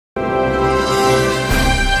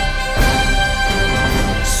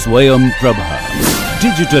Swayam Prabha.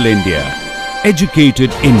 Digital India.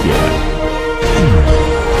 Educated India.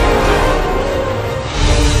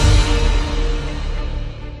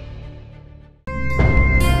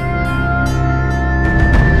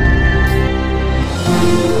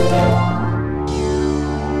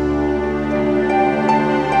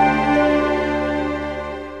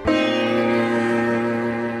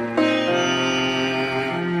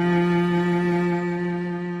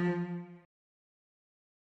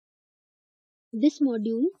 This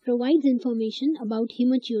module provides information about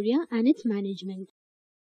hematuria and its management.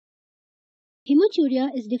 Hematuria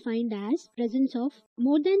is defined as presence of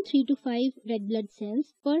more than 3 to 5 red blood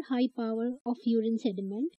cells per high power of urine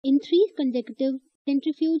sediment in 3 consecutive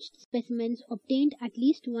centrifuged specimens obtained at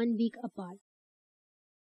least 1 week apart.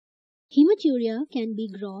 Hematuria can be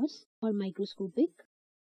gross or microscopic,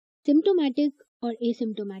 symptomatic or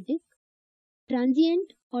asymptomatic,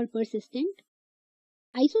 transient or persistent,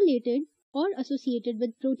 isolated or associated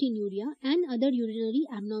with proteinuria and other urinary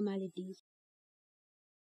abnormalities.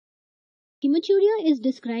 Hematuria is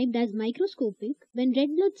described as microscopic when red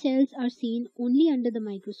blood cells are seen only under the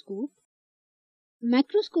microscope,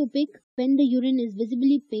 macroscopic when the urine is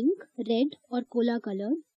visibly pink, red or cola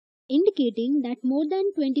colored, indicating that more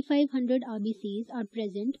than 2500 RBCs are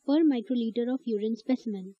present per microliter of urine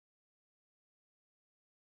specimen.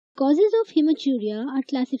 Causes of hematuria are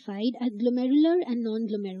classified as glomerular and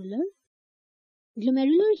non-glomerular.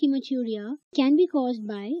 Glomerular hematuria can be caused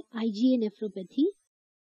by IgA nephropathy,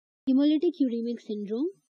 hemolytic uremic syndrome,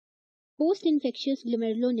 post-infectious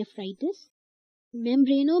glomerulonephritis,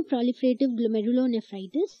 membranoproliferative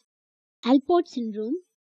glomerulonephritis, Alport syndrome,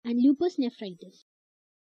 and lupus nephritis.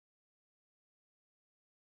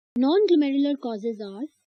 Non-glomerular causes are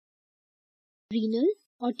renal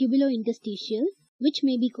or tubulointerstitial, which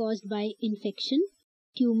may be caused by infection,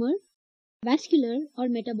 tumor, vascular or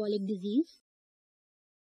metabolic disease,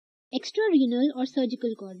 extrarenal or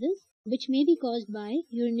surgical causes, which may be caused by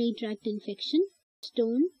urinary tract infection,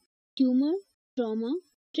 stone, tumor, trauma,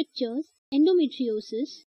 strictures,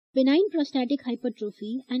 endometriosis, benign prostatic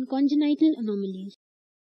hypertrophy, and congenital anomalies.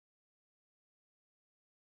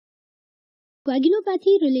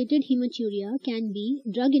 Coagulopathy-related hematuria can be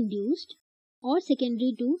drug-induced or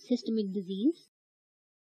secondary to systemic disease.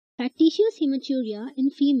 Factitious hematuria in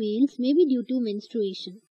females may be due to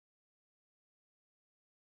menstruation.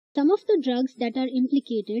 Some of the drugs that are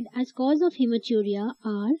implicated as cause of hematuria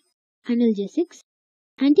are analgesics,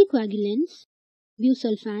 anticoagulants,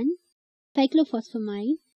 busulfan,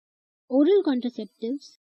 cyclophosphamide, oral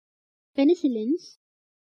contraceptives, penicillins,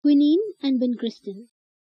 quinine and vincristine.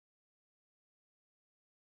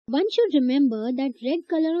 One should remember that red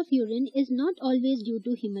color of urine is not always due to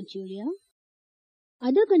hematuria.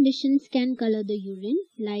 Other conditions can color the urine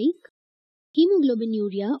like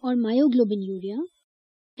hemoglobinuria or myoglobinuria,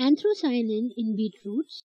 anthocyanin in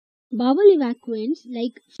beetroots, bowel evacuants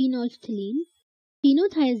like phenolphthalein,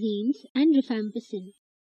 phenothiazines and rifampicin.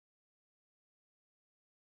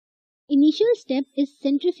 Initial step is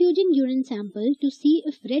centrifuging urine sample to see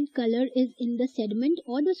if red color is in the sediment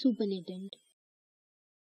or the supernatant.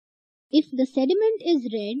 If the sediment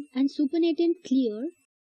is red and supernatant clear,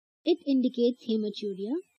 it indicates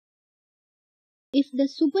hematuria. If the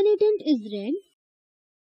supernatant is red,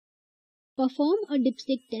 perform a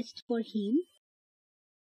dipstick test for heme.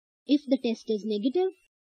 If the test is negative,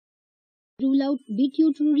 rule out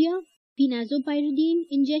butyruria, phenazopyridine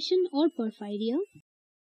ingestion or porphyria.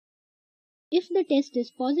 If the test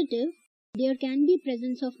is positive, there can be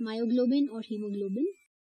presence of myoglobin or hemoglobin.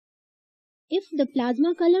 If the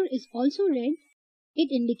plasma color is also red,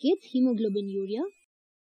 it indicates hemoglobinuria,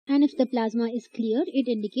 and if the plasma is clear, it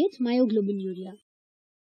indicates myoglobinuria.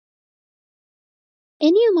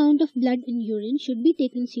 Any amount of blood in urine should be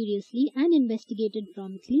taken seriously and investigated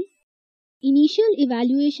promptly. Initial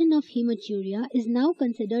evaluation of hematuria is now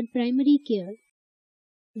considered primary care.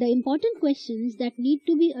 The important questions that need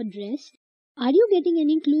to be addressed: are you getting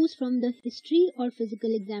any clues from the history or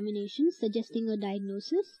physical examination suggesting a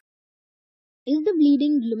diagnosis? Is the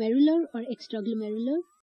bleeding glomerular or extraglomerular?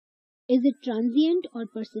 Is it transient or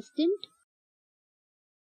persistent?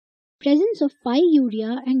 Presence of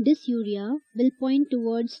pyuria and dysuria will point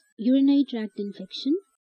towards urinary tract infection.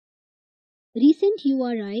 Recent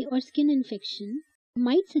URI or skin infection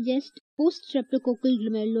might suggest post-streptococcal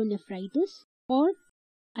glomerulonephritis or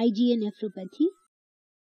IgA nephropathy.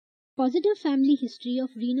 Positive family history of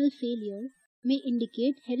renal failure may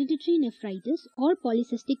indicate hereditary nephritis or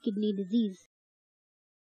polycystic kidney disease.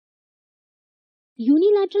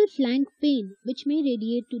 Unilateral flank pain, which may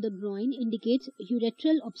radiate to the groin, indicates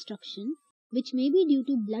urethral obstruction, which may be due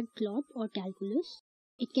to blood clot or calculus.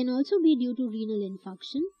 It can also be due to renal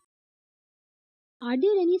infarction. Are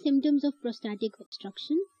there any symptoms of prostatic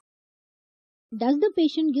obstruction? Does the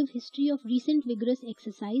patient give history of recent vigorous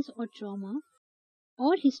exercise or trauma,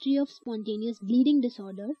 or history of spontaneous bleeding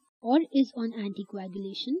disorder, or is on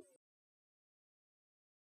anticoagulation?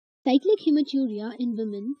 Cyclic hematuria in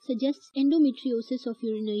women suggests endometriosis of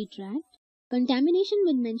urinary tract. Contamination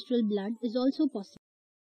with menstrual blood is also possible.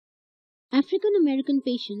 African American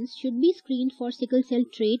patients should be screened for sickle cell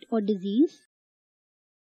trait or disease.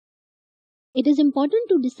 It is important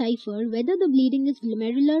to decipher whether the bleeding is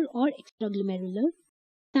glomerular or extraglomerular.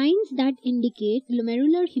 Signs that indicate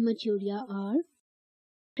glomerular hematuria are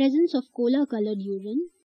presence of cola-colored urine.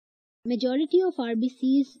 Majority of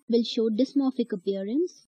RBCs will show dysmorphic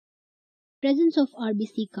appearance. Presence of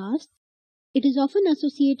RBC casts. It is often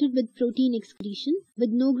associated with protein excretion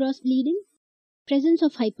with no gross bleeding. Presence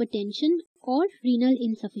of hypertension or renal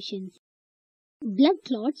insufficiency. Blood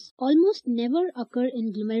clots almost never occur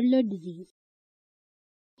in glomerular disease.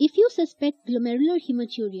 If you suspect glomerular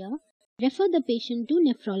hematuria, refer the patient to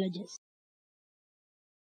nephrologist.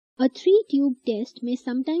 A 3-tube test may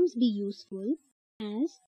sometimes be useful,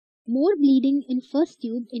 as more bleeding in first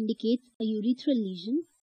tube indicates a urethral lesion.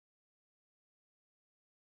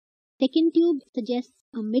 Second tube suggests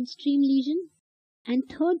a midstream lesion, and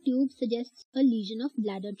third tube suggests a lesion of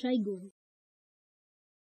bladder trigone.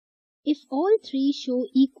 If all three show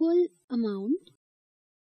equal amount,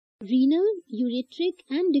 renal, ureteric,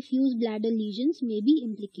 and diffuse bladder lesions may be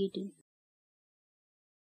implicated.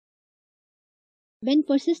 When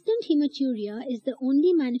persistent hematuria is the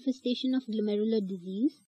only manifestation of glomerular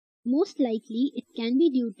disease, most likely it can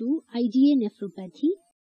be due to IgA nephropathy,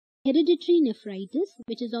 hereditary nephritis,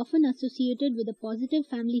 which is often associated with a positive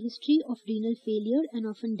family history of renal failure and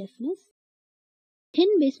often deafness,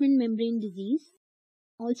 thin basement membrane disease,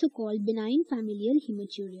 also called benign familial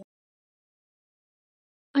hematuria.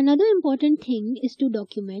 Another important thing is to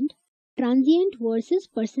document transient versus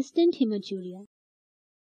persistent hematuria.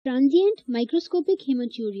 Transient microscopic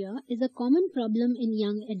hematuria is a common problem in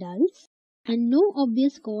young adults, and no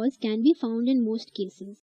obvious cause can be found in most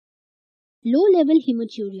cases. Low-level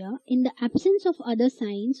hematuria, in the absence of other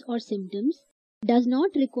signs or symptoms, does not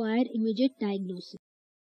require immediate diagnosis.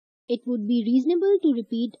 It would be reasonable to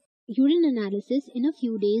repeat urine analysis in a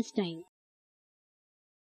few days' time.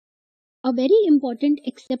 A very important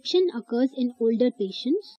exception occurs in older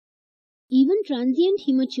patients. Even transient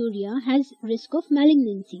hematuria has risk of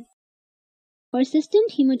malignancy.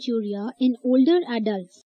 Persistent hematuria in older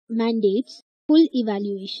adults mandates full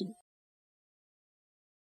evaluation.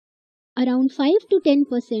 Around 5 to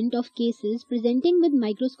 10% of cases presenting with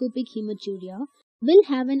microscopic hematuria will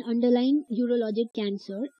have an underlying urologic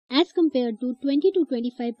cancer as compared to 20 to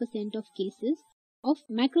 25% of cases of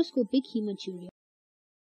macroscopic hematuria.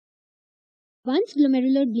 Once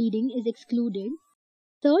glomerular bleeding is excluded,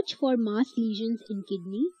 search for mass lesions in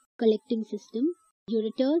kidney, collecting system,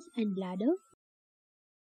 ureters, and bladder.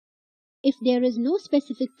 If there is no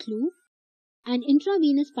specific clue, an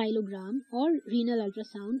intravenous pyelogram or renal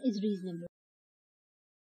ultrasound is reasonable.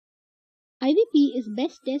 IVP is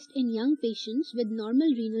best tested in young patients with normal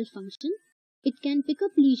renal function. It can pick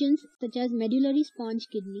up lesions such as medullary sponge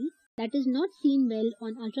kidney that is not seen well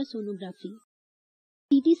on ultrasonography.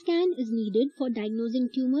 CT scan is needed for diagnosing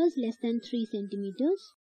tumors less than 3 cm.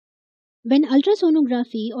 When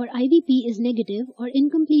ultrasonography or IVP is negative or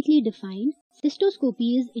incompletely defined,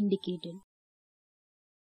 cystoscopy is indicated.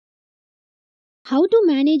 How to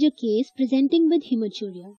manage a case presenting with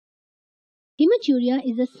hematuria? Hematuria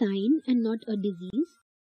is a sign and not a disease.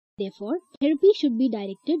 Therefore, therapy should be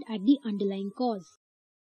directed at the underlying cause.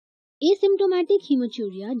 Asymptomatic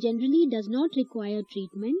hematuria generally does not require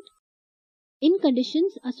treatment. In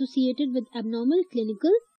conditions associated with abnormal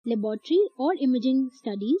clinical, laboratory, or imaging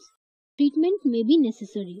studies, treatment may be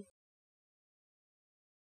necessary.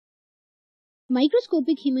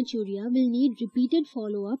 Microscopic hematuria will need repeated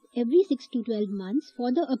follow-up every 6 to 12 months for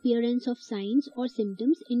the appearance of signs or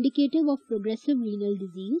symptoms indicative of progressive renal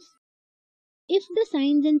disease. If the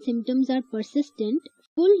signs and symptoms are persistent,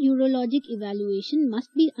 full urologic evaluation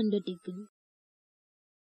must be undertaken.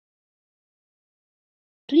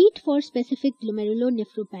 Treat for specific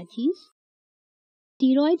glomerulonephropathies.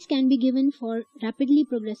 Steroids can be given for rapidly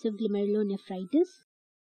progressive glomerulonephritis.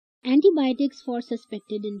 Antibiotics for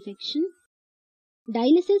suspected infection.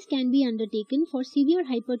 Dialysis can be undertaken for severe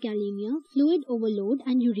hyperkalemia, fluid overload,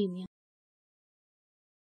 and uremia.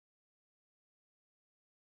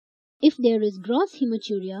 If there is gross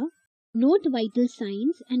hematuria, note vital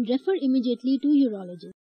signs and refer immediately to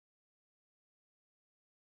urologist.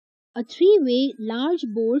 A 3-way large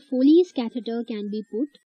bore Foley's catheter can be put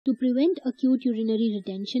to prevent acute urinary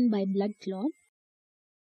retention by blood clot.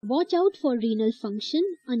 Watch out for renal function,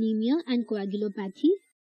 anemia and coagulopathy.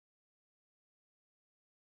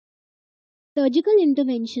 Surgical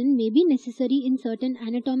intervention may be necessary in certain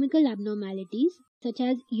anatomical abnormalities such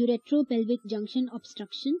as uretropelvic junction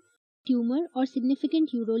obstruction, tumor or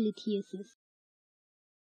significant urolithiasis.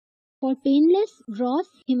 For painless gross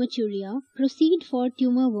hematuria, proceed for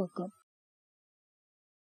tumor workup.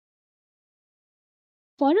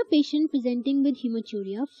 For a patient presenting with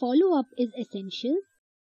hematuria, follow-up is essential.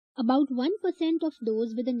 About 1% of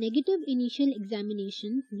those with a negative initial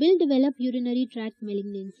examination will develop urinary tract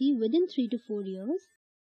malignancy within 3 to 4 years.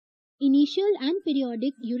 Initial and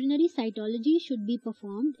periodic urinary cytology should be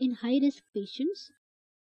performed in high-risk patients.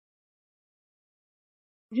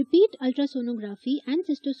 Repeat ultrasonography and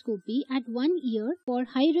cystoscopy at 1 year for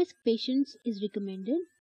high-risk patients is recommended.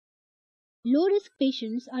 Low-risk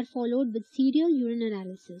patients are followed with serial urine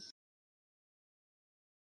analysis.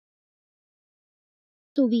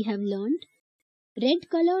 So we have learned, red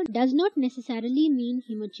color does not necessarily mean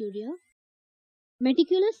hematuria.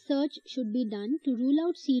 Meticulous search should be done to rule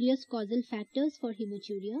out serious causal factors for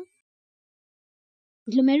hematuria.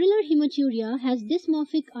 Glomerular hematuria has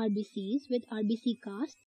dysmorphic RBCs with RBC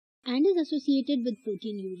cast and is associated with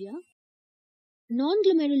proteinuria.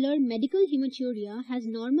 Non-glomerular medical hematuria has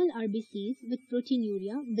normal RBCs with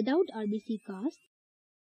proteinuria without RBC cast.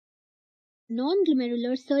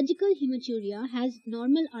 Non-glomerular surgical hematuria has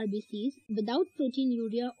normal RBCs without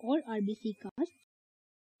proteinuria or RBC cast.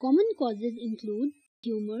 Common causes include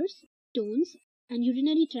tumors, stones, and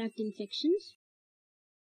urinary tract infections.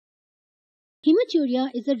 Hematuria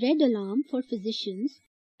is a red alarm for physicians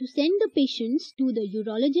to send the patients to the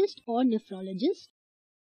urologist or nephrologist.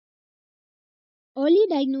 Early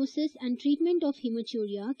diagnosis and treatment of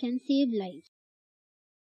hematuria can save lives.